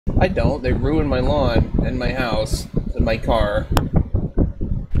I don't. They ruined my lawn and my house and my car.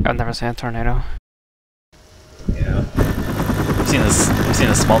 I've never seen a tornado. Yeah. I've seen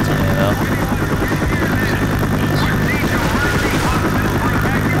a small tornado.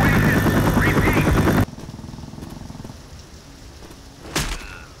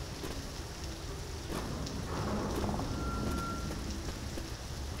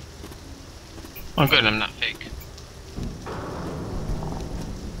 Oh good, I'm not fake.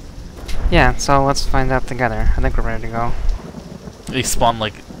 Yeah, so let's find out together. I think we're ready to go. They spawn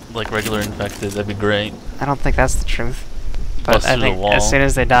like regular infected. That'd be great. I don't think that's the truth. But Bust I through the think wall. as soon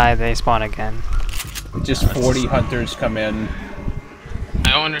as they die, they spawn again. Just 40 hunters come in.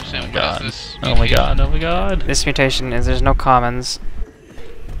 I don't understand what is this. Oh my god! Oh my god! This mutation is there's no commons,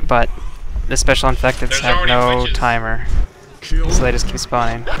 but the special infecteds There's have already no witches. timer. So they just keep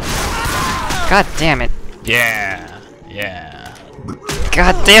spawning. God damn it! Yeah! Yeah!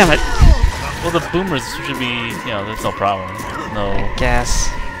 God damn it! Well, the boomers should be, there's no problem. No, Guess.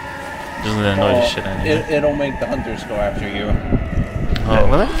 doesn't annoy the shit out of you. It'll make the hunters go after you. Oh,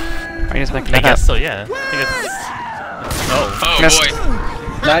 Will it? Or are you just making I that guess up? so. Yeah. I think it's. Oh. Oh Yes.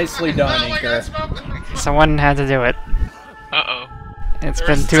 boy. Nicely done, Anchor. Someone had to do it. Uh-oh. It's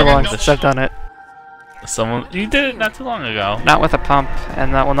There's been too someone long since I've done it. Someone. You did it not too long ago. Not with a pump,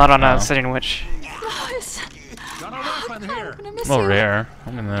 and not, well, not on Oh. a sitting witch. Well, rare.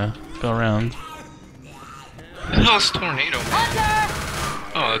 I'm gonna go around. The hell's tornado, man?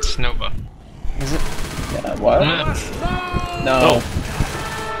 Oh, it's Nova. Is it? Yeah, what? No. Oh.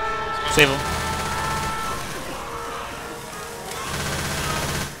 Save him.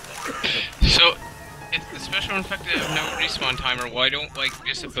 So, if the special infected have no respawn timer, why don't, like,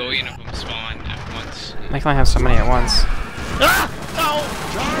 just a billion of them spawn at once? They can only have so many at once. God.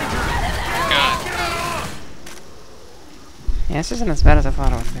 Yeah, this isn't as bad as I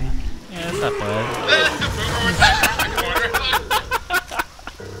thought it would be. Yeah, it's not bad.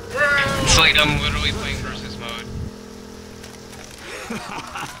 It's like I'm literally playing versus mode.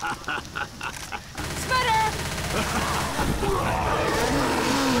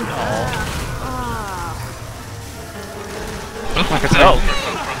 Look at Oh. that.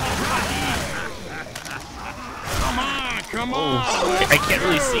 Come on! I can't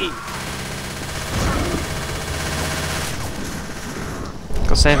really see.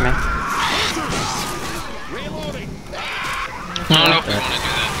 Go save me. I don't know if we want to do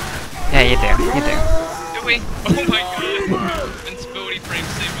that. Yeah, you do. You do. Do we? Oh my god! Invincibility frame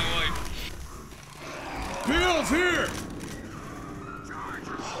saved my life. Bill's here!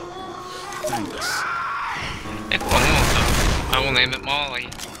 Thanks. It's Molotov. I will name it Molly.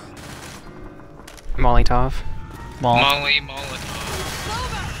 Molotov. Molly Molotov.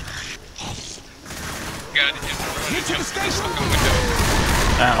 God, it's Get to the station! fucking window.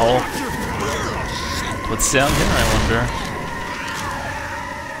 Ow. What's down here, I wonder?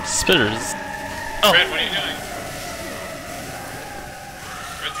 Spitters. Oh. Red, what are you doing?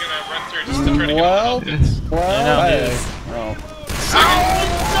 Red's gonna run through just to try to Well, get all the I know, I- it is.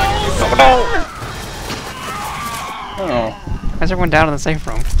 Oh. Why's everyone down in the safe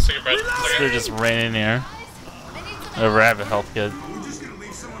room? Second red. Spitter just ran in here. Whatever, I have a health kit.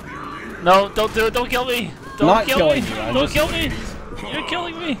 No, don't do it, don't kill me! Don't Not kill killing me! you, I'm Don't just- kill me! You're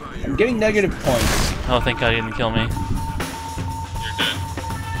killing me! I'm getting negative points. Oh, thank God you didn't kill me. You're dead.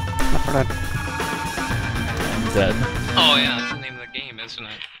 Not for that. I'm dead. Oh yeah, that's the name of the game, isn't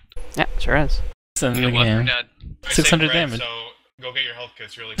it? Yeah, sure is. It's in You the know what? We're game. dead. I 600 saved Red, damage. So go get your health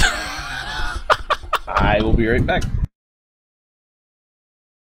kits really quick. I will be right back.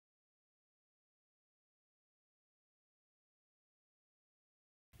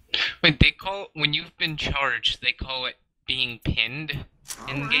 Wait, they call when you've been charged, they call it being pinned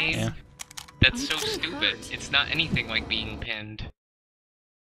in game. Yeah. That's so stupid. It's not anything like being pinned.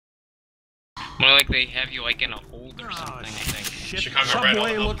 More like they have you like in a hold or something. I think. Chicago Red, all the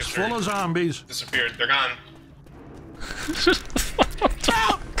Subway health looks kits full are of zombies. disappeared. They're gone.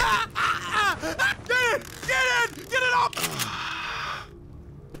 Get it up!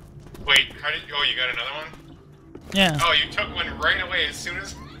 Wait, how did you? Oh, you got another one? Yeah. Oh, you took one right away as soon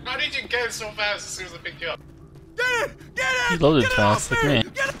as. How did you get it so fast as soon as I picked you up? Get He it! loaded Get it fast, off like me! me.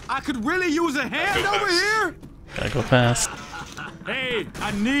 Get it! I could really use a hand Go over fast. here! Gotta go fast. Hey,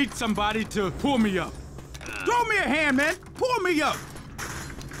 I need somebody to pull me up. Throw me a hand, man! Pull me up!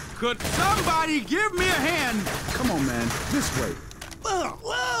 Could somebody give me a hand? Come on, man. This way.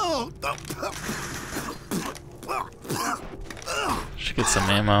 Should get some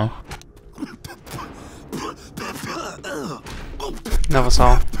ammo.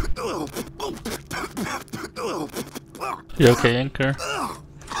 Novasol. You okay, Anchor?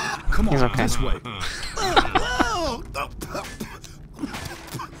 Come on, He's okay. this way.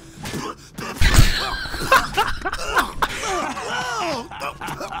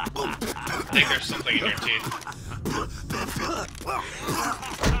 I think there's something in your teeth.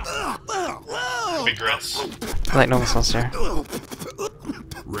 Big grits. I like Novasol here.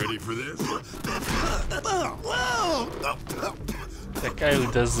 Ready for this? That guy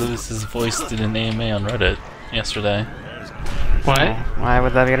who does Lewis's voice did an AMA on Reddit yesterday. What? Why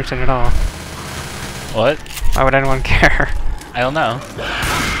would that be entertaining at all? What? Why would anyone care? I don't know.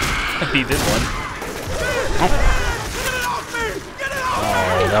 He did one.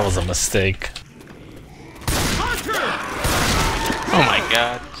 Oh, that was a mistake. Oh my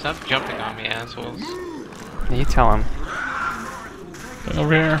god. Stop jumping on me, assholes. You tell him.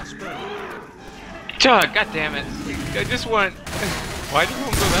 Over here. God damn it. I just want... Why did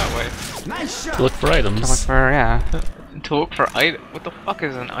everyone go that way? Nice shot. To look for To look items. for, yeah, To look for item. What the fuck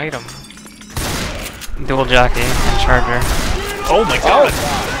is an item? dual jockey and charger. Oh my god!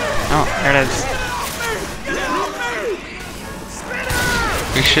 Oh, there it is.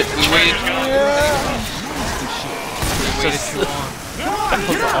 We waited too long. We waited too long. That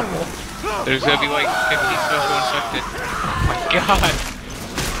was awful. There's gonna be like 50 special infected. Oh my god.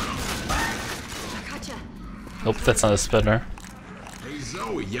 Nope, that's not a spinner. Hey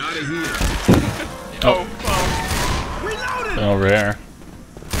Zoe, you out of here. Oh, Reloaded. over here.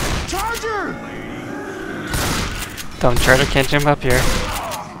 Charger. Dumb charger can't jump up here.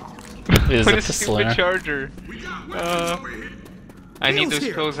 There's What a a pistol stupid there. charger. I need those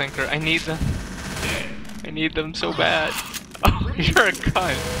pills, Anchor. I need them. I need them so bad. Oh, you're a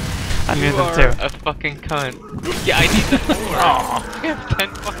cunt. I need You them are too. a fucking cunt. Yeah, I need them more. You have 10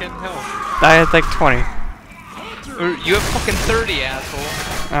 fucking health. I had like 20. Or you have fucking 30, asshole.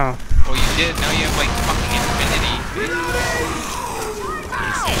 Oh. Well, you did. Now you have like fucking infinity.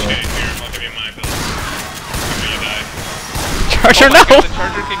 Okay, here, I'll give you my pills. After you die. Charger, Oh my no! God, the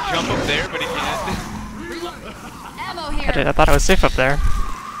charger can jump up there, but he can't. I thought I was safe up there.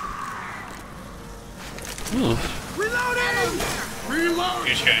 Ooh.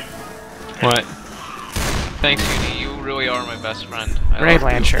 HK. What? Thanks, Uni. You really are my best friend. I Ray love you.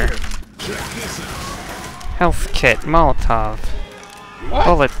 Lancer. Health kit, Molotov.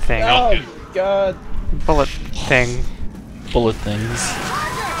 Bullet thing. Oh god. Bullet thing. Bullet things.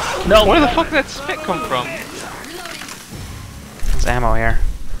 No, where the fuck did that spit come from? There's ammo here.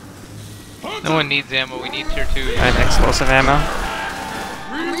 No one needs ammo. We need tier 2. I have explosive ammo.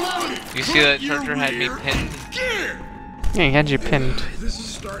 You see that charger had me pinned? Yeah, he had you pinned.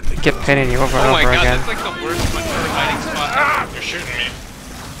 Kept pinning you over and Oh my over god, again. that's like the worst hiding spot ever. You're shooting me.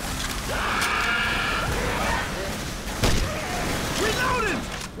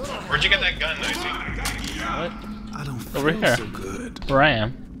 Where'd you get that gun, Iyse? What? I don't feel Over here. so good. Where I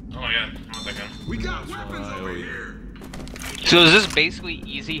am. Oh yeah, I want that gun. We got weapons over here. So is this basically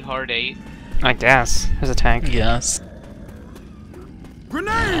easy hard 8? I guess. There's a tank. Yes.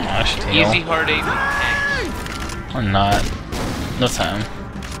 Grenade. I should heal. Easy hard 8 with tanks. Or not. No time.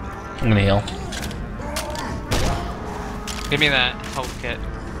 I'm gonna heal. Give me that health kit.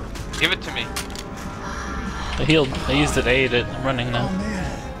 Give it to me. I healed. I used it, I ate it. I'm running now.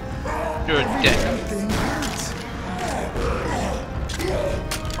 You're a dick.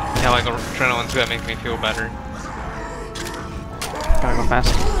 Yeah, like adrenaline's gonna make me feel better. Gotta go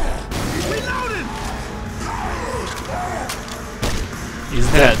fast. He's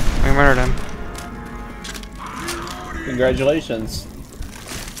dead. We murdered him. Congratulations.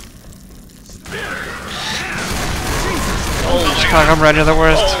 Chicago Red, you're the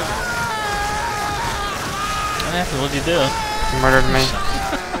worst. What happened? What'd you do? You murdered me.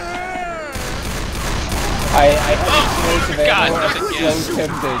 I had explosive God, ammo. nothing So yet.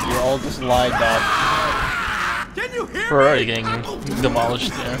 tempted. You all just lined up. Can you hear We're me? already getting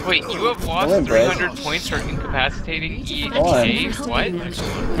demolished there. Wait, you have lost Hello, Brad. 300 points for incapacitating EHK? What?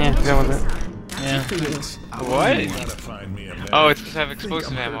 Yeah, go with it. Yeah. What? Oh, it's because I have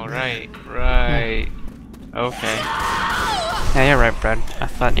explosive ammo, right. Right. Okay. Yeah, you're right, Brad. I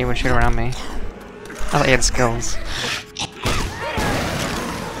thought you would shoot around me. I thought you had skills.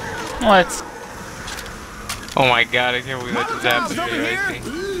 What? Oh my god, I can't believe that just happened to me, Iyse.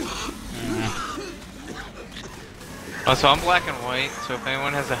 Oh, so I'm black and white, so if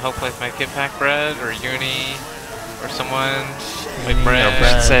anyone has a Health Life Medkit pack, Brad, or Uni, or someone, like Brad,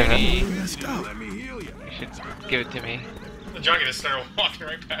 Brad. Save Uni, Messed up. Let me heal you. you should give it to me. The junkie just started walking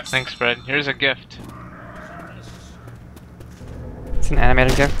right past. Thanks, Brad. Here's a gift. It's an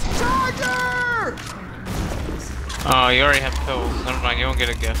animated gift. Charger. Oh, you already have pills. Never mind, you won't get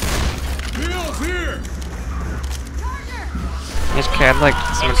a gift. Pills here. HK, I'd like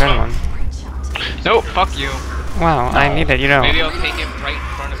some adrenaline. Nope, fuck you. Wow, I need it, you know. Maybe I'll take it right in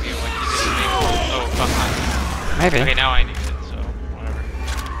front of you like you did to me. Oh, fuck that. Maybe. Okay, now I need it, so whatever.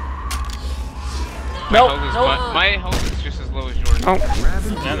 My health is just as low as yours. Oh,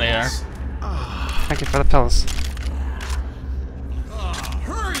 Yeah, they are. thank you for the pills.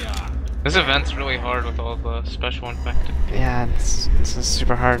 This event's really hard with all the special infected. Yeah, this is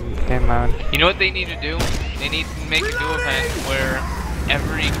super hard game mode. You know what they need to do? They need to make a new event where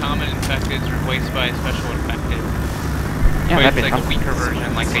every common infected is replaced by a special infected. Yeah, But that'd it's be like fun. a weaker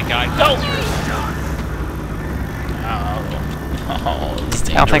version, like they died faster. Oh, this is dangerous.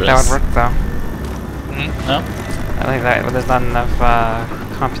 I don't think that would work though. Hmm? No? I think that there's not enough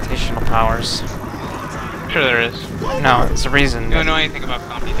computational powers. Sure there is. No, it's a reason. You don't know anything about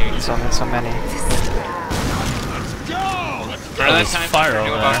computation. So many. Remember that there's time fire you over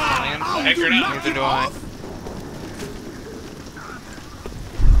knew there. about science? Neither do I.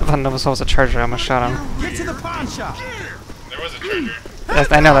 I thought Novasol was a charger. I almost shot him. Get to the pawn shop. There was a charger.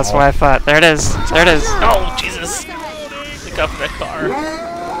 Yes, I know. That's why I thought. There it is. There it is. Oh, Jesus! Look out for that car.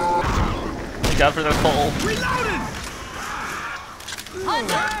 Look out for that pole. Reloading.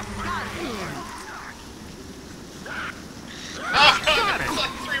 Oh, there's like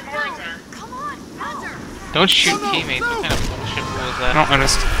 3 more in there. Don't shoot teammates. What kind of bullshit was I that? don't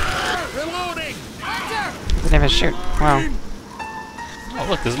notice. Reloading. Didn't even shoot. Wow. Oh,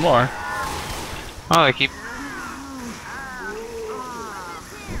 look, there's more. Oh, they keep.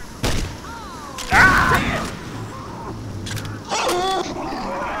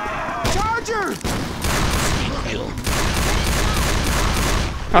 Charger. Field.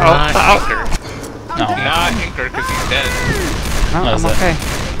 Not Uh-oh. Inker. No. Not Inker, because he's dead. No, What is I'm it? okay.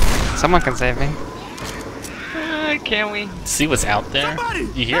 Someone can save me. Can we? See what's out there?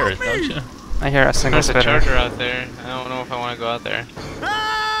 You hear it, don't you? I hear a single There's a spitter. charger out there. I don't know if I want to go out there.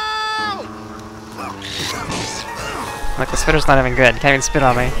 Look, the spitter's not even good. Can't even spit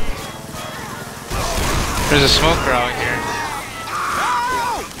on me. There's a smoker out here.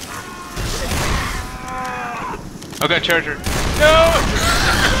 Oh, got charger. No!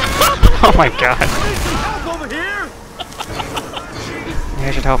 Oh my god. Help over here. You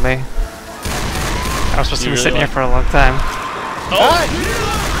guys should help me. I was supposed to You be really sitting here want- for a long time.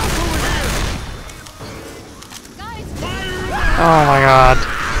 Oh my god.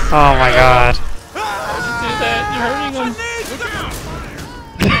 Oh my god. Do that,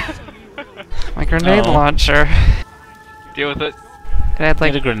 you're hurting him. My grenade Oh. launcher. Deal with it. It had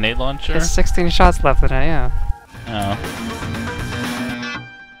Like like a grenade launcher? there's 16 shots left in it, yeah. Oh.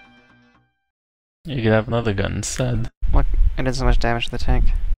 You could have another gun instead. Look, it did so much damage to the tank.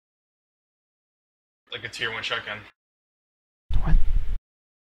 Like a tier 1 shotgun. What?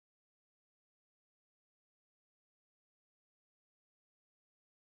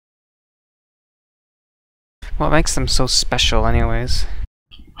 What makes them so special anyways?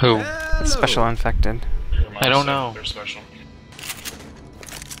 Who? The special infected. I don't know. They're special.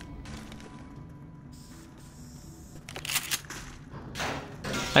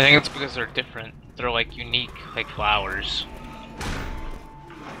 I think it's because they're different. They're like unique, like flowers.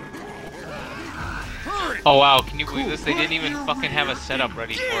 Oh wow, can you believe this? They didn't even fucking have a setup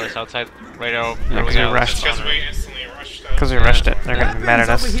ready for us outside, right out. Yeah, 'cause we rushed. Because we instantly rushed out. Because we rushed it. They're gonna be mad at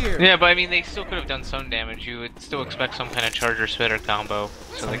us. Over here. Yeah, but I mean, they still could have done some damage. You would still expect some kind of charger spitter combo,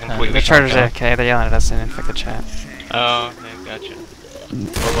 so they Okay. completely. The charger's fucked up. AFK, they're yelling at us in infected chat. Oh, okay, gotcha. A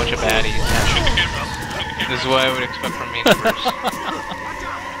bunch of baddies. This is what I would expect from me numbers.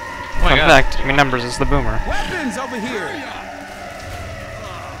 Oh my Fun god. fact, me numbers is the boomer. Weapons over here.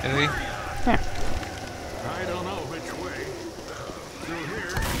 Is he? Yeah. I don't know which way. Through here.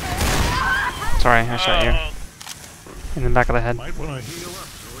 Sorry, I shot you. In the back of the head. Might want to heal up.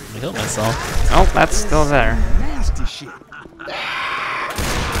 I healed myself. Oh, that's still there. Nasty shit. Get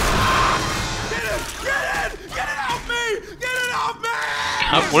it off me! Get it off me!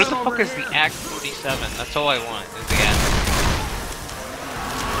 Where the fuck is the Act 47? That's all I want, is the Act.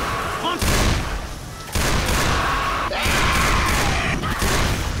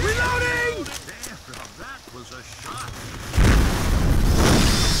 Reloading!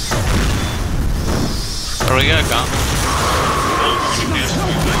 Or we got a gauntlet.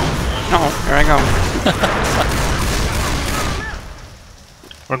 Oh, here I go.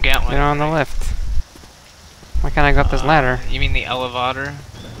 Or Gatling. Get on the lift. Why can't I go up this ladder? You mean the elevator?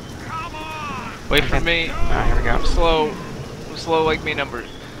 Wait for me. Oh, here we go. I'm slow. I'm slow like me numbers.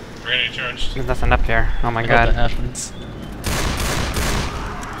 We're gonna charge. There's nothing up here. Oh my I hope that god. happens.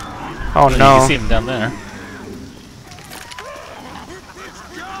 Oh You no. can see him down there.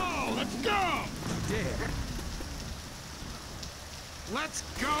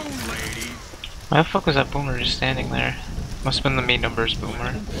 Go, ladies. Why the fuck was that boomer just standing there? Must have been the mean numbers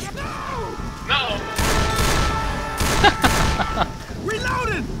boomer. No!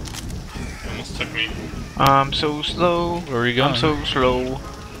 Reloaded. Almost took me. I'm so slow. Where are you going? I'm so slow.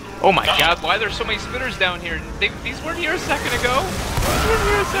 Oh my god, why are there so many spitters down here? These weren't here a second ago. These weren't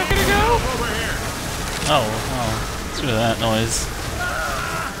here a second ago. Over here. Oh, screw that noise.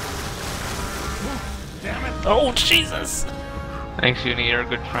 Damn it. Oh, Jesus! Thanks, Uni, you're a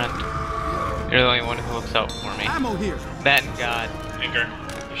good friend. You're the only one who looks out for me. Ammo here. That and God. Anchor,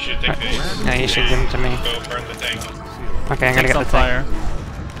 you should take these. Yeah, you should give them to me. Go burn the tank. Okay, I'm gonna get On the fire.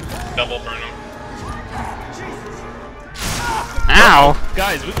 thing. Double burn them. Ow!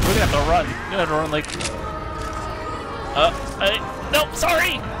 Guys, we're gonna have to run. We're gonna have to run like... Nope,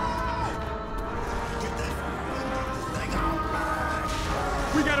 sorry!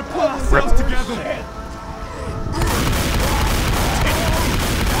 We gotta pull ourselves together.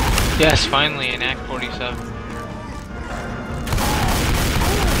 Yes, finally, in Act 47.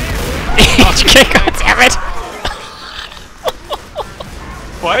 God damn it!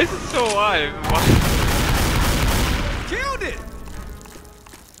 Why is it so alive? Killed it.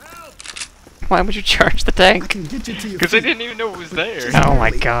 Why would you charge the tank? Because I didn't even know it was there. Oh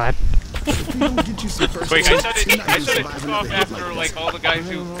my god. Wait, I thought it took off after like all the guys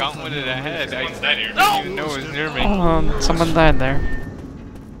who gauntleted ahead. I didn't even know it was near me. Someone died there.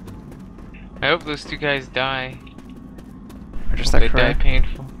 I hope those two guys die. Or just They that die crew.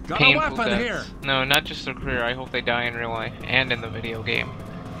 painful. Got a Painful weapon deaths. here. No, not just their career. I hope they die in real life and in the video game.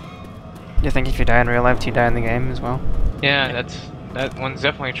 You think if you die in real life, you die in the game as well? Yeah, that one's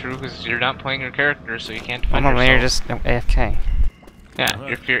definitely true because you're not playing your character, so you can't defend Normally yourself. you're just AFK. Yeah,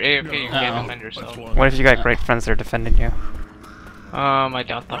 if you're AFK, you can't defend yourself. What if you got great friends that are defending you? I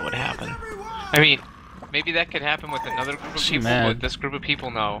doubt that would happen. I mean, maybe that could happen with another group of people, mad. but this group of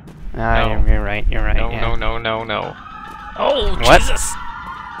people, no. Ah, No. you're right, No, yeah. no. Oh, What? Jesus!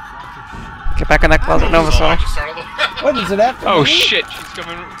 Get back in that closet, Novasol. Just started What is it after Oh me? shit, she's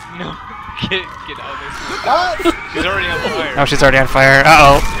coming. No. Get out of this. She's already on fire. Oh, she's already on fire.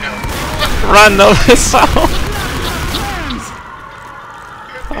 Uh-oh. Run, Novasol!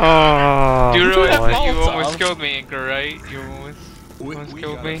 Oh, Dude, boy. you almost killed me, Anchor, right? You almost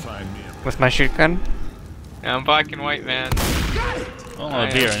killed me. With my shoot gun? Yeah, I'm black and white, man. I don't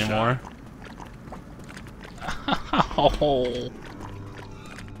want a beer anymore. Oh.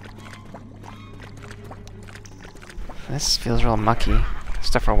 This feels real mucky.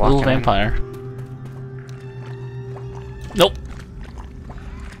 Stuff for walking. Little vampire. Nope.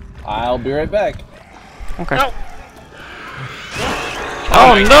 I'll be right back. Okay. No.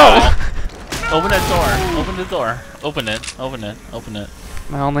 Oh no! Open that door. Open the door. Open it. Open it. Open it.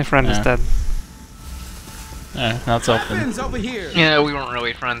 My only friend is Yeah. dead. Alright, now it's open. Weapons over here. Yeah, we weren't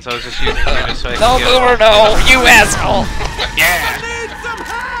really friends. I was just using you just so I could No, get Boomer, no! You asshole! Yeah. I need some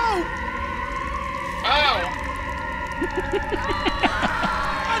help. Oh!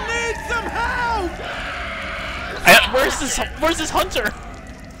 I need some help. Where's this hunter?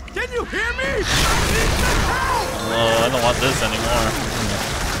 Can you hear me? I need some help. Oh, I don't want this anymore.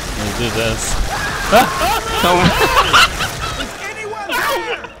 I'm gonna do this. Is anyone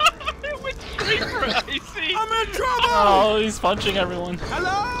there? It went straight for Iyse. I'm in trouble. Oh, he's punching everyone.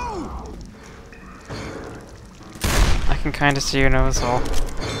 Hello. I can kinda see you, Novasol.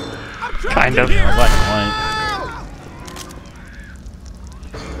 I'm trapped Kind in of. here. Black and white.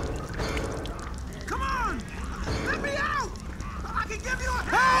 Come on. Let me out. I can give you a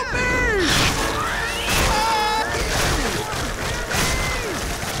hand. Help me.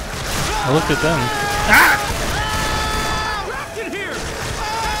 Oh, look at them. Trapped in here.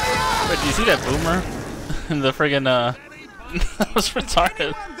 Wait, do you see that boomer? The friggin' that was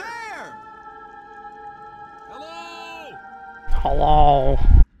retarded. Anyone there? Hello.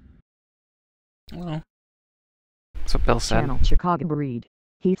 Hello. Well, That's what Bill said. Channel Chicago Breed.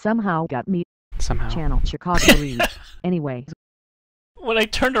 He somehow got me. Somehow. Channel Chicago Breed. Anyway. when I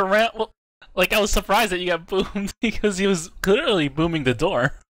turned around, well, like I was surprised that you got boomed because he was clearly booming the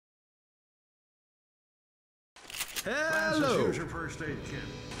door. Hello. Here's your first aid kit.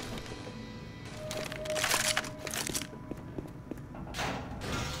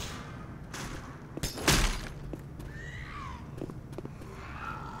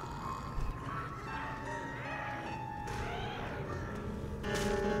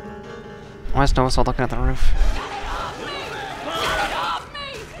 Why is Novasol looking at the roof?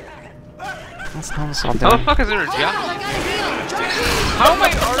 What's Novasol How the doing? fuck is there a job? How am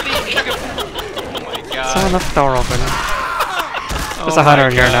I already freaking... Oh my god. Someone left the door open. There's a my hunter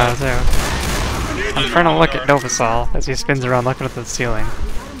in here God. now, too. I'm trying to look at Novasol as he spins around looking at the ceiling.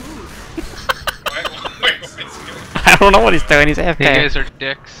 Wait, what's he doing? I don't know what he's doing, he's AFK. You guys are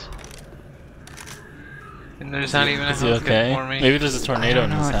dicks. And there's not even a Is he health kit okay? for me. Maybe there's a tornado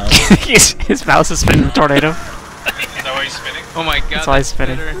in his know. house. His mouse is spinning the tornado. Is that why he's spinning? Oh my god. That's why he's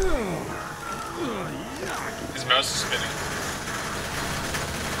spinning. better. His mouse is spinning.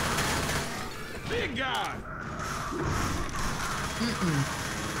 Big guy.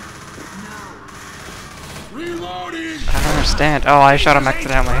 Reloading. I don't understand. Oh, I shot him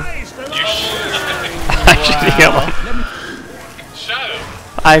accidentally. You I should heal him. shut him.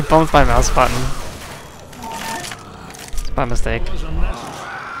 I bumped my mouse button. It's by mistake.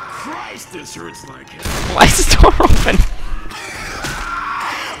 Christ, this hurts like hell. Why is the door open?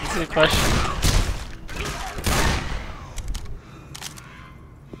 That's a good question.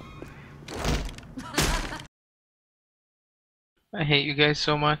 I hate you guys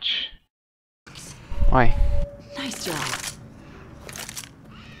so much. Why? Nice job.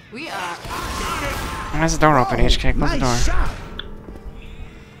 We are. Why is the door open? HK, close the door. Shot.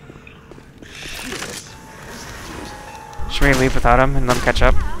 Should we leave without him and let him catch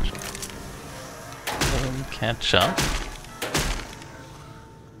up? Catch up.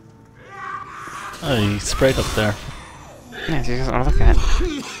 Oh, he sprayed up there. Yeah, he doesn't want to look at.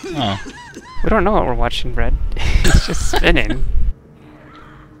 Oh. We don't know what we're watching, Brett. He's just spinning.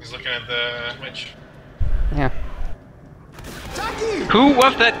 He's looking at the witch. Yeah. Who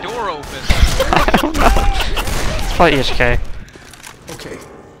left that door open? I don't know. It's probably HK. Okay.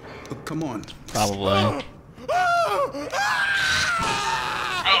 Come on. Probably.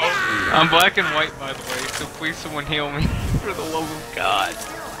 I'm black and white, by the way, so please someone heal me. For the love of God.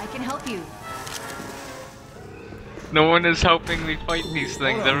 I can help you. No one is helping me fight these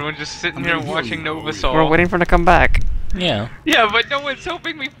things. Everyone's just sitting here watching Novasol. We're waiting for him to come back. Yeah. Yeah, but no one's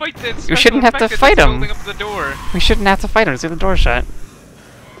helping me fight that You shouldn't have to fight him. Holding up the door. We shouldn't have to fight him. Just leave the door shut.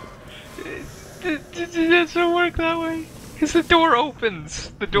 It doesn't work that way. Because the door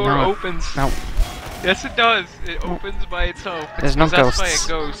opens. The door No. opens. No. Yes, it does. It opens by itself. There's no possessed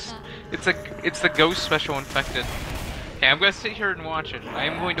ghosts. by a ghost. It's the ghost special infected. Okay, I'm gonna sit here and watch it. I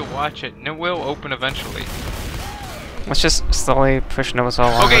am going to watch it, and it will open eventually. Let's just slowly push Novasol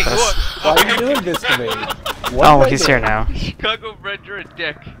along Okay, with us. look. Why are you doing this to me? What Oh, did I he's do? here now. Chicago Bread, you're a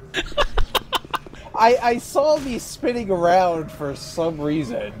dick. I saw me spinning around for some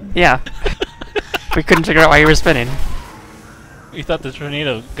reason. Yeah. We couldn't figure out why you were spinning. We thought the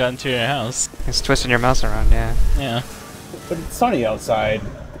tornado got into your house. It's twisting your mouse around, yeah. Yeah. But it's sunny outside.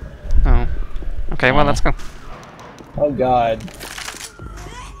 Oh. Okay, well, Oh. let's go. Oh god.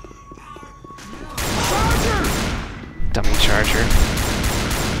 Dummy charger.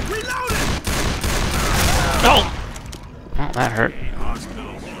 Oh! Oh, that hurt.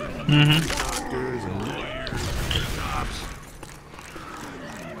 Mm-hmm.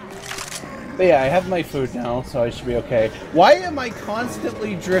 But yeah, I have my food now, so I should be okay. Why am I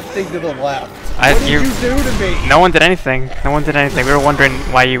constantly drifting to the left? What did you do to me? No one did anything. No one did anything. We were wondering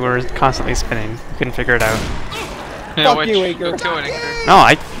why you were constantly spinning. We couldn't figure it out. Yeah, Fuck you, Anchor. Go kill it, Anchor. No,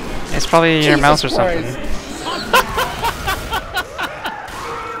 it's probably your Jesus mouse or Christ. something.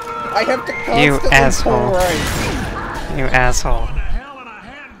 I have to constantly You asshole. pull right. You asshole.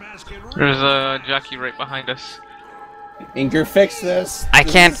 There's a jockey right behind us. Anchor, fix this. I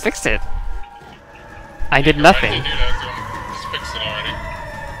can't fix it. I did nothing. Why did you do that to him? Just fix it already.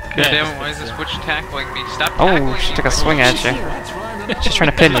 God damn it, why is this witch tackling me? Stop Oh, tackling she me. took a swing at you. She's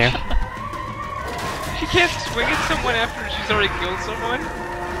trying to pin you. She can't swing at someone after she's already killed someone?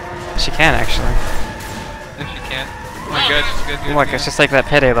 She can, actually. No, she can't. Oh my god, she's gonna do it Look, again. it's just like that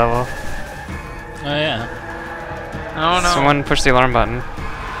payday level. Oh, yeah. Oh no. Someone push the alarm button.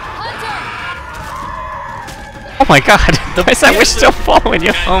 Oh my god! Why is that witch still following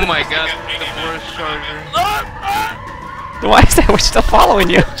you? Oh my god, the forest charger. Why is that witch still following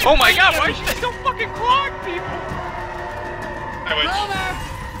you? Oh my god, why is she still fucking clawing people? I went.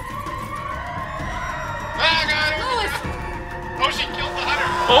 Ah, God! Oh, she killed the hunter!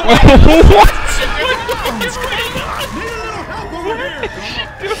 Oh my god, What? what is going on? Need a little help over here.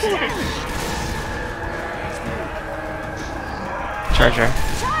 What is she doing? Charger.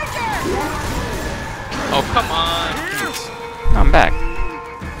 Oh, come on. I'm back.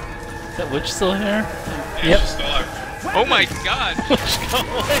 Is that witch still here? Yeah, she's still alive. Oh my god.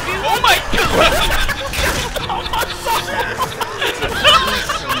 Oh my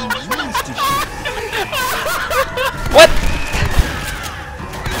What?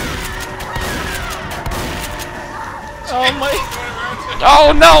 Oh my...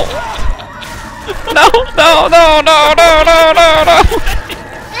 Oh no! No! No! No! No! No! No! No! No!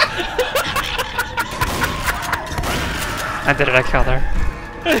 I did it, I killed her.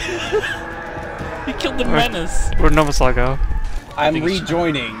 You killed the menace. Where'd Novasol go? I'm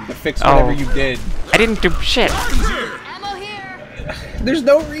rejoining to fix whatever you did. I didn't do shit. Ammo here. There's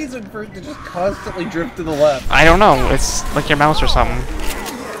no reason for it to just constantly drift to the left. I don't know. It's like your mouse or something.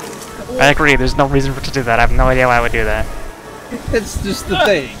 I agree. There's no reason for it to do that. I have no idea why I would do that. It's just the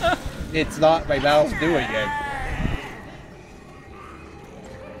thing. It's not my mouse doing it.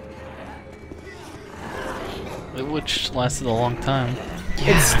 Which lasted a long time.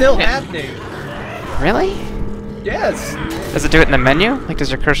 Yeah. It's still happening. Really? Yes. Does it do it in the menu? Like,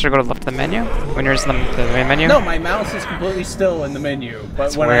 does your cursor go to the left of the menu when you're in the main menu? No, my mouse is completely still in the menu. But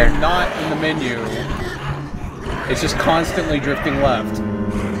That's when weird. I'm not in the menu, it's just constantly drifting left.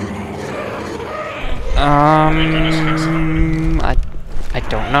 I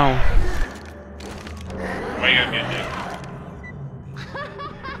don't know. Why you gotta get there?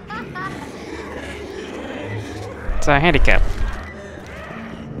 It's a handicap.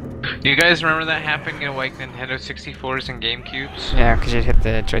 Do you guys remember that happening in like Nintendo 64s and GameCubes? Yeah, because you'd hit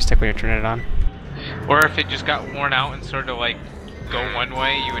the joystick when you turn it on. Or if it just got worn out and sort of like go one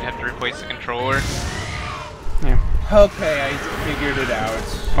way, you would have to replace the controller. Yeah. Okay, I figured it out.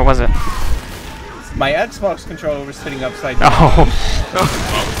 What was it? My Xbox controller was sitting upside down. Oh.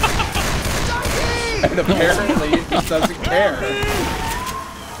 And apparently it just doesn't care. I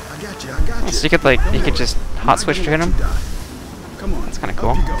got you. I got you. So you could like, you could just hot switch to hit him? Come on. That's kind of cool.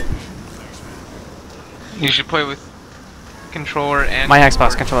 Up you go. You should play with controller and My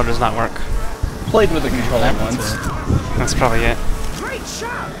Xbox controller does not work. Played with a controller once. That's probably it. Great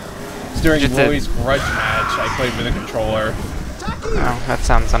shot. It's during Just Roy's grudge match, I played with a controller. Oh, that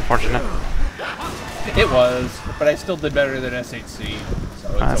sounds unfortunate. It was, but I still did better than SHC. So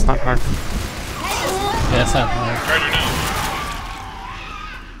it's That's okay. not hard. Yeah, it's not hard. Charger now.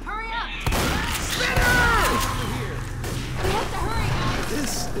 Hurry up. We have to hurry, guys.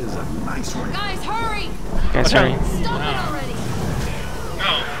 This is a nice one. Guys, hurry. Okay, sorry. Stop it already.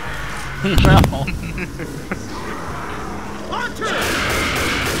 No. No.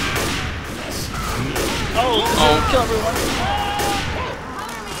 Oh, kill everyone.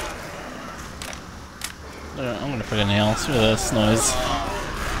 I'm gonna put a nail through this noise.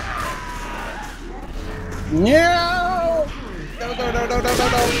 No! No, no, no, no, no, no,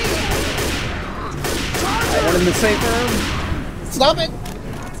 no! I want in the safe room. Stop it!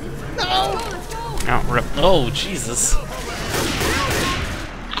 No! Oh, rip. Oh, Jesus.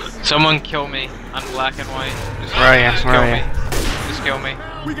 someone kill me on black and white. Just, Where are you? just Where kill are me. you? Just kill me.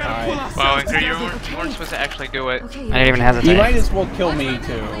 We gotta pull Wow, ourselves and you together. weren't supposed to actually do it. I didn't even You hesitate. might as well kill me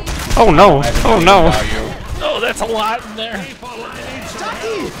too. Oh no! I haven't Oh thought no! about you. Oh, that's a lot in there.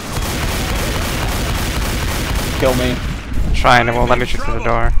 Kill me. I'm trying, it won't let me shoot through the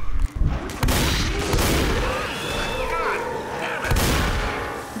door.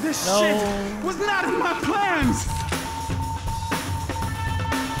 This shit was not in my plans.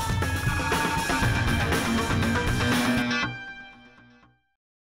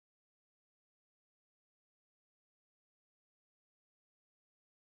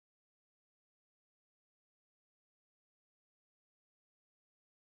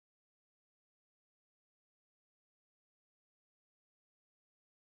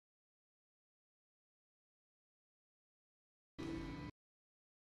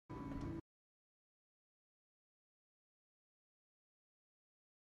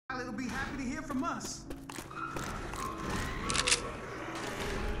 It'll be happy to hear from us.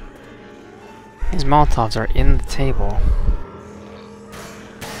 These Molotovs are in the table.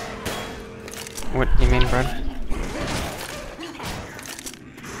 What do you mean, Brad?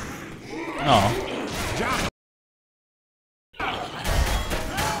 Oh.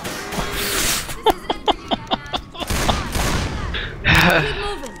 Keep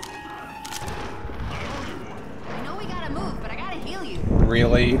moving. I know we gotta move, but I gotta heal you.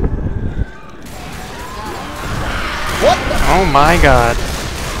 Really? Oh my god.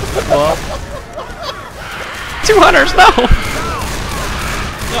 Well. 2 hunters, no!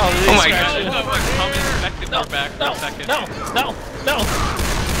 Oh my god, I thought like how infected were back for a second. No!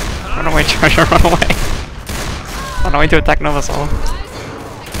 Run away, Charger, run away. Run away to attack Novasol.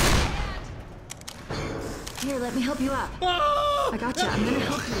 Here, let me help you up. I gotcha. I'm gonna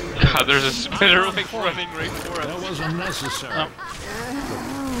help you. God, there's a spitter like running right for us. That wasn't necessary. Oh.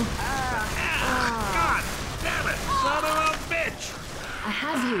 God damn it! Son of a bitch! I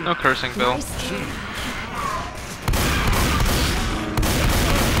have you. No cursing, Bill. Nice.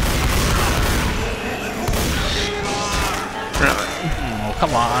 Oh,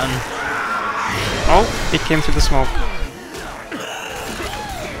 come on. Oh, he came through the smoke.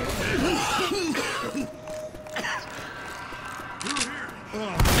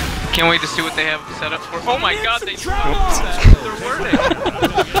 Can't wait to see what they have set up for. Oh my god, they they're wording.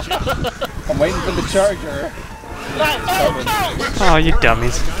 I'm waiting for the charger. Oh, you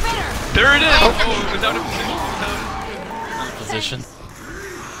dummies. There it is! Oh, it was out of Position.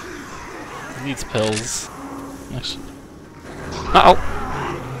 position. He needs pills. Actually. Uh-oh.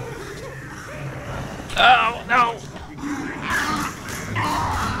 Oh, no!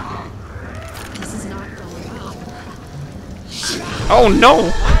 This is not going well. Oh,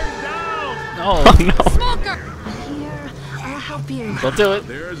 no! No! Oh, no. Smoker! Here, I'll help you. Don't do it.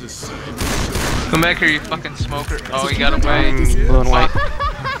 There's a sign. Come back here, you fucking smoker. Oh, he got away. Blue and white.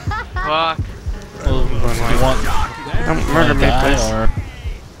 Fuck. Well, do you want Don't murder me, die, please. or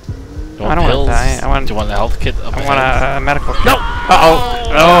do you want I don't want pills? to die. I want. Do you want a health kit? I want a medical kit. No!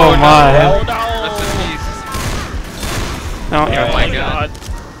 Uh-oh. Oh, my. Rest in peace. No, you're Oh my my God. god.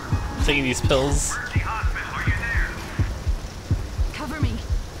 I'm taking these pills. Cover me.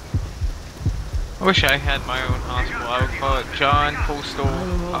 I wish I had my own hospital. I would call it John Postal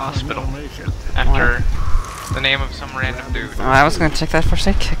Hospital. After the name of some random dude. Oh, I was gonna take that for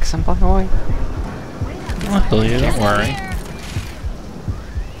say kick some boy. I believe you, don't worry.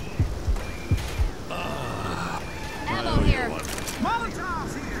 Ammo here.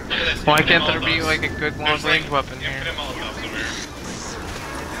 Why can't there be like a good long range weapon here? Infinite Molotovs over here.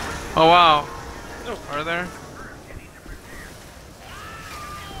 Oh wow. Are there?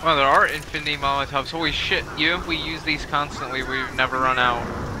 Wow, there are infinity Molotovs. Holy shit, even if we use these constantly, we've never run out.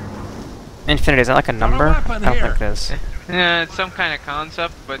 Infinity, is that like a number? I don't think it is. Yeah, it's some kind of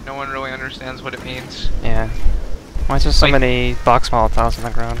concept, but no one really understands what it means. Yeah. Why is there so Like- many box Molotovs on the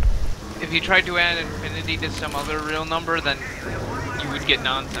ground? If you tried to add infinity to some other real number, then you would get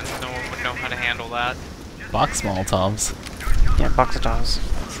nonsense. No one would know how to handle that. Box Molotovs. Yeah, box of dolls.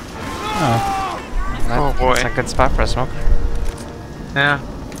 Oh. Oh, boy. That's a good spot for a smoke. Yeah.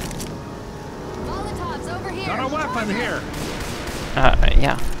 Molotovs over here. Got a weapon here.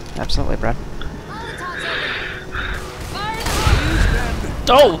 Yeah. Absolutely, Brad. Molotovs over here. Fire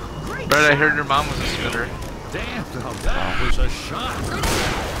the Oh! Brett, I heard your mom was a spitter. Damn, now that was a shot.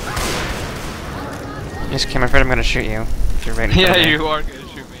 Just came afraid I'm gonna shoot you. If you're waiting Yeah, for me. you are gonna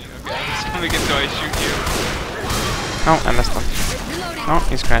shoot me. Okay, just gonna get so I shoot you. Oh, I missed him. Reloading. Oh,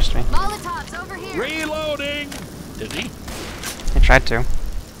 he's crashed me. Molotovs over here. Reloading. Did he? He tried to.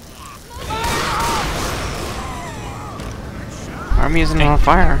 Why am I using it on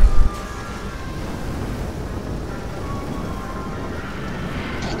fire?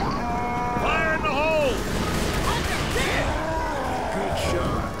 Fire in the hole. Good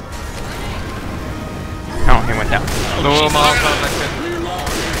shot. Oh, he went down. The little Molotov that could.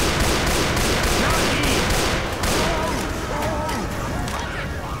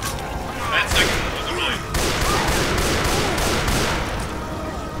 That second one was a million.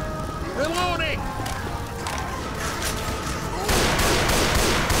 Reloading.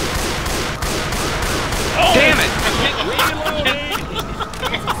 Damn it!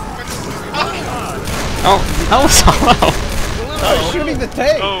 Oh, that was hollow. I was shooting the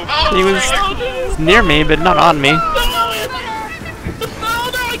tank. He was near me, but not on me.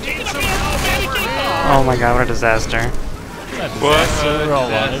 Oh my god, what a disaster. What We're all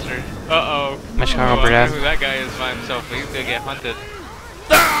alive. disaster. Uh-oh. My Chicago I Brad. know who that guy is by himself, but he's gonna get hunted.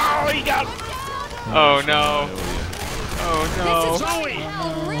 Oh, he got him. Oh no. Oh no. Holy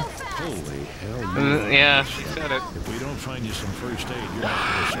hell. Yeah, she said it. If we don't find you some first aid, you're not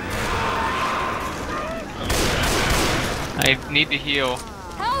going to survive. I need to heal.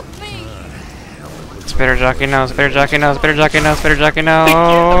 Help me. Spitter jockey no, spitter jockey no, spitter jockey no, spitter jockey no.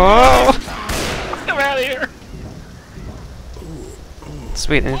 Oh! Come out of here.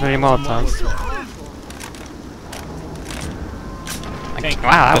 Sweet, infinity Molotovs. Thank you.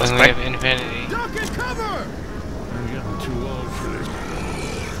 Wow, that was We quick. have infinity. Duck and cover. I'm getting too old for this.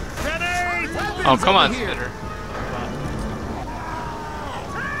 Grenade. Oh, come on, Spitter.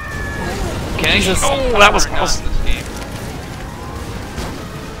 Can I just... Oh, that was close. This game.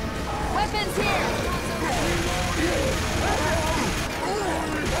 Weapons here.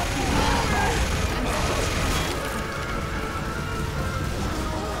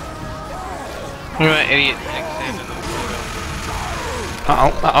 Look at that idiot tank saving them. Uh-oh,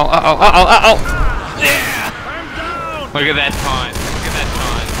 uh-oh, uh-oh, uh-oh, uh-oh! Look at that taunt. Look at that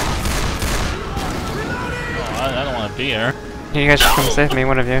Oh, I don't want to be here. You guys should come save me,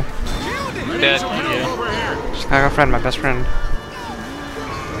 one of you. taunt. Dead. Chicago friend, my best friend.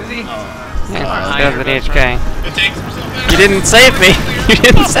 Is he? Yeah, he's the DHK. The tanks are so fast. You didn't save me! You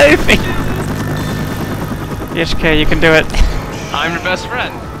didn't save me! DHK, you can do it. I'm your best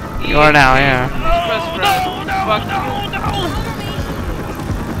friend. You are now, yeah. Best friend. Fuck you.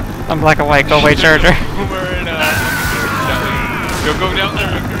 I'm black and white. Go away, Charger. Boomer and go down there.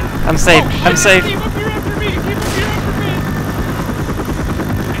 I'm safe. I'm safe. Keep up here after me. Keep up here after me.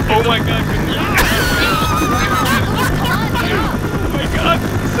 Oh my god. Oh my god.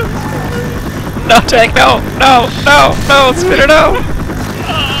 So scary. No, Tank. No. No. No. No. Spitter. No.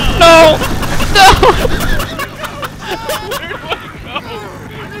 No. No.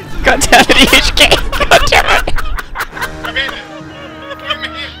 God damn it, EHK. God damn it. We made it. We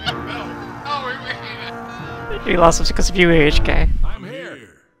made it. Oh, we made it. You lost us because of you, EHK. I'm here.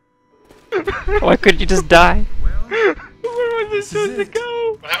 Why couldn't you just die? Where was this supposed to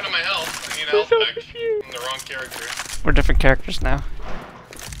go? What happened to my health? I need health back. I'm the wrong character. We're different characters now.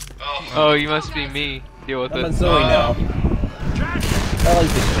 Oh, you must be me. Deal with I'm a it. Zoe now. I like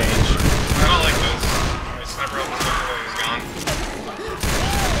this change. I don't like this. My sniper rifle is gone.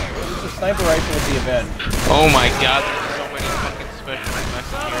 It's a sniper rifle at the event. Oh my god, there's so many fucking special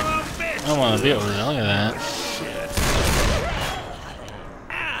messages here. I don't want to be over there. Look at that.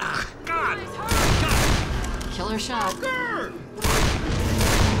 Killer shot.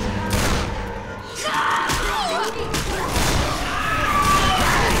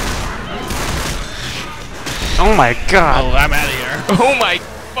 Oh my god. Oh, I'm out of here. Oh my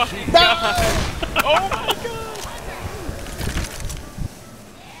fucking god. Oh my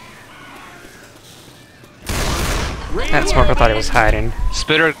god. That smoker thought he was hiding.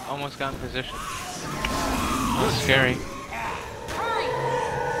 Spitter almost got in position. That was scary.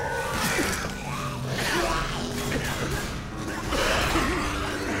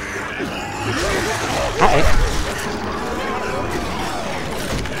 Uh-oh.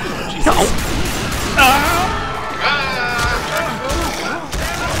 No.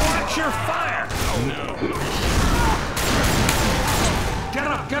 Watch your fire. No.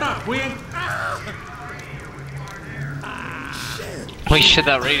 Get up. We ain't. Holy shit,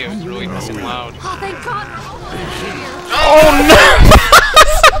 that radio is really fucking loud. Oh, thank God. Oh no!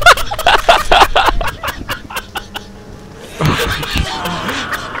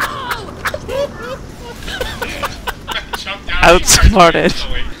 Outsmarted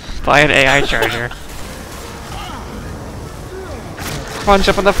by an AI charger. Come on,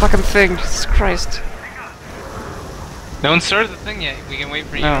 jump on the fucking thing, Jesus Christ. No one started the thing yet. We can wait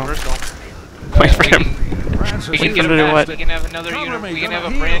for No. Universal. Wait for him. We can get do it back. what? We can have another we can have a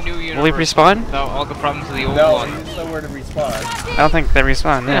brand new Universal. Will he respawn? Without all the problems of the old No, one. he's nowhere to respawn. I don't think they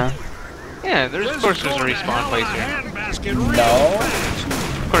respawn, yeah. Yeah, of course there's a respawn place here. No.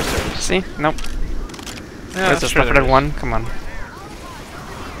 Of course there is. See? Nope. Yeah, There's a sure stuff there at is. one, come on.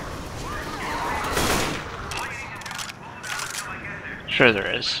 Sure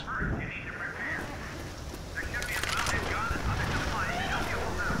there is.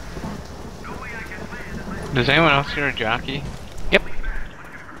 Does anyone else hear a jockey? Yep.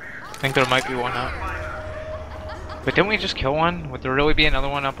 I think there might be one up. But didn't we just kill one? Would there really be another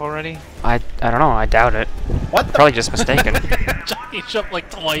one up already? I don't know, I doubt it. What the? Probably just mistaken. Jockey jumped like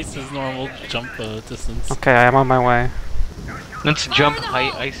twice his normal jump distance. Okay, I am on my way. Let's jump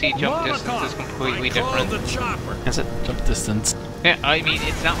height. I see jump distance is completely different. Is it? Jump distance. Yeah, I mean,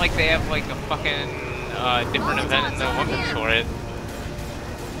 it's not like they have like a fucking different event in the weapons for it.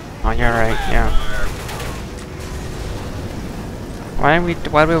 Oh, you're right, yeah. Why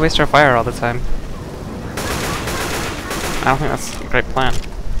do we waste our fire all the time? I don't think that's a great plan.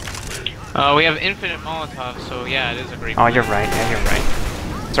 We have infinite Molotovs, so yeah, it is a great Oh, plan. you're right, yeah, you're right.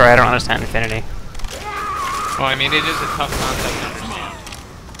 Sorry, I don't understand infinity. Well, I mean, it is a tough concept to understand.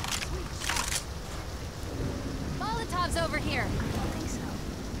 Molotov's over here.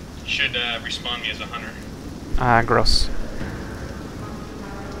 You should respawn me as a hunter. Gross.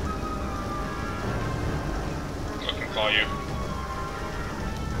 I can call you.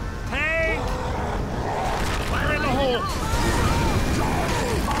 Hey! Fire in the hole.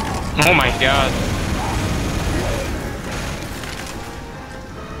 Oh my god.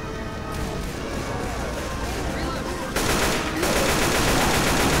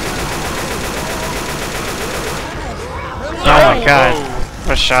 Oh my god.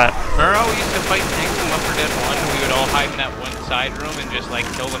 What a shot. Remember how we used to fight tanks in Left 4 Dead 1? We would all hide in that one side room and just like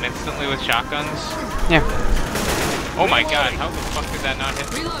kill them instantly with shotguns? Yeah. Oh my god, how the fuck did that not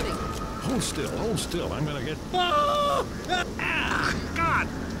hit me? Reloading. Hold still. I'm gonna get. Ah, God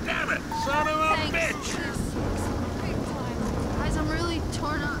damn it, son of a bitch! Guys, I'm really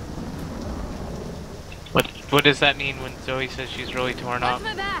torn up. What does that mean when Zoe says she's really torn up? Watch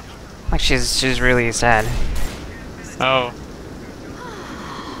my back. Like she's really sad. Oh.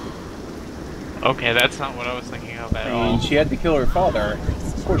 Okay, that's not what I was thinking of at I all. mean, she had to kill her father.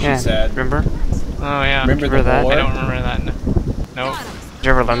 Of course Yeah, she's sad. Remember? Oh yeah. Remember the that? war? I don't remember that. Nope. Did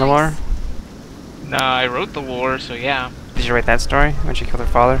you ever learn the lore? No, I wrote the lore, so yeah. Did you write that story when she killed her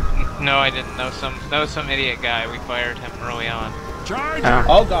father? No, I didn't. That was some idiot guy. We fired him early on. Charge! Oh.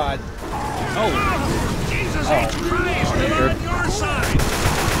 Oh God. Oh. Jesus H. Christ, they're on your side.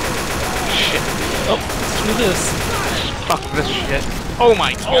 Shit. Oh, let's do this. Fuck this shit. Oh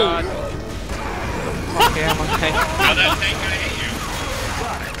my god. Fuck am I? How'd that tank gonna hit you?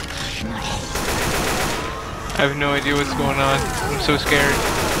 I have no idea what's going on. I'm so scared.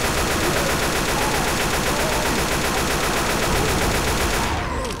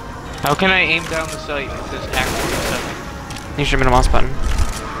 How can I aim down the sight? It says act 47. You should have been a mouse button.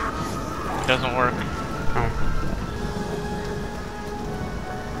 It doesn't work. Oh.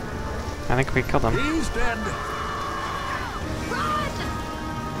 I think we killed him. He's dead.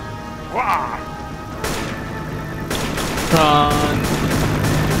 Run.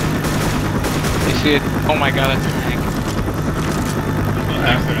 You see it? Oh my god, it's a tank.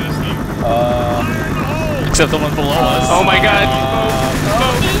 Next to this thing. Except the one below us. Oh my god.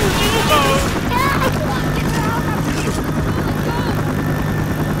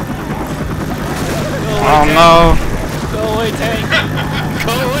 Oh no! Go away, tank!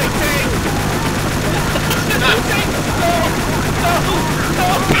 Go away, tank!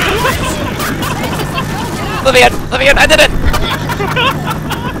 Let me in! Let me in! I did it!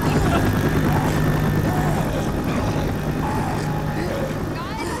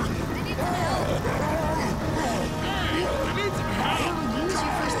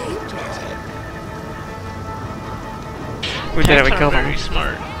 We did it, we Tanks killed aren't very him.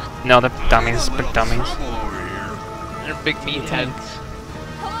 smart. No, they're dummies, big dummies. They're big meatheads.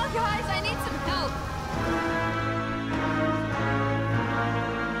 Come on, guys, I need some help.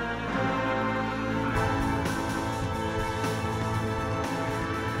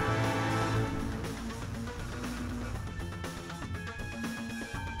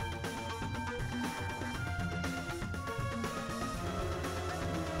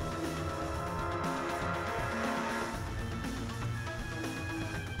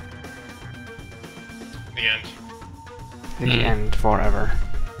 The end. The end forever.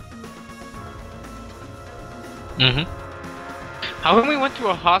 Mm-hmm. How come we went to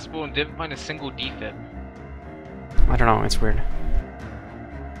a hospital and didn't find a single defib? I don't know, it's weird.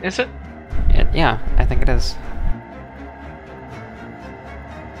 Is it? Yeah, I think it is.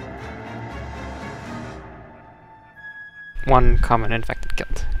 One common infected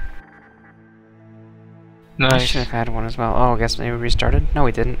killed. I Nice. should have had one as well. Oh, I guess maybe we restarted? No,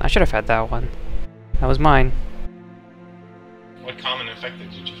 we didn't. I should have had that one. That was mine. What common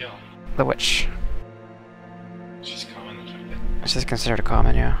infected did you kill? The witch. She's common infected. It's just considered a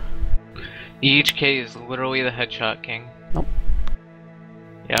common, yeah. EHK is literally the headshot king. Nope.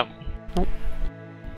 Yep.